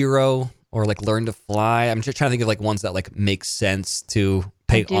My Hero or like Learn to Fly. I'm just trying to think of like ones that like make sense to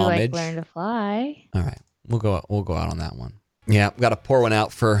pay homage. Like Learn to Fly. All right, we'll go out on that one. Yeah, we got to pour one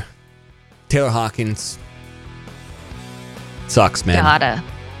out for Taylor Hawkins. Sucks, man. Gotta.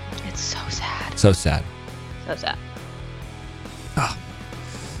 It's so sad. So sad. So sad. Oh.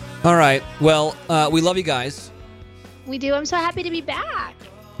 All right. Well, we love you guys. We do. I'm so happy to be back.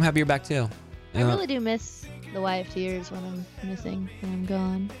 I'm happy you're back too. I really do miss the Wife Tears when I'm missing, when I'm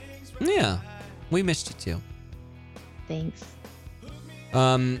gone. Yeah, we missed you too. Thanks.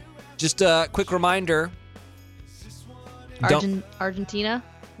 Just a quick reminder. Argentina,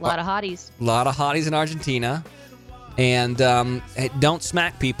 a lot of hotties. A lot of hotties in Argentina. And don't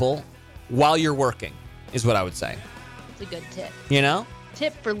smack people while you're working, is what I would say. It's a good tip. You know?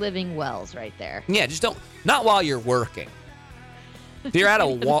 Tip for living wells right there. Yeah, just not while you're working. If you're at a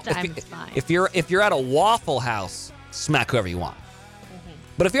if you're at a Waffle House, smack whoever you want. Mm-hmm.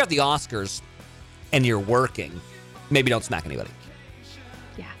 But if you're at the Oscars and you're working, maybe don't smack anybody.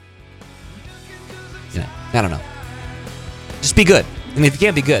 Yeah. You know, I don't know. Just be good. And if you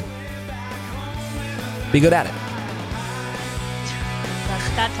can't be good, be good at it.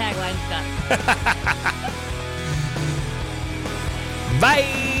 That tagline's done.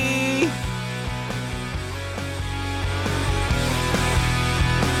 Bye.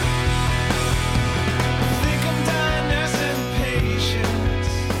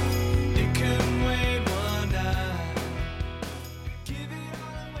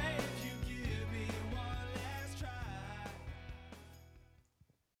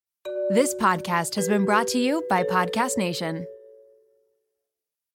 This podcast has been brought to you by Podcast Nation.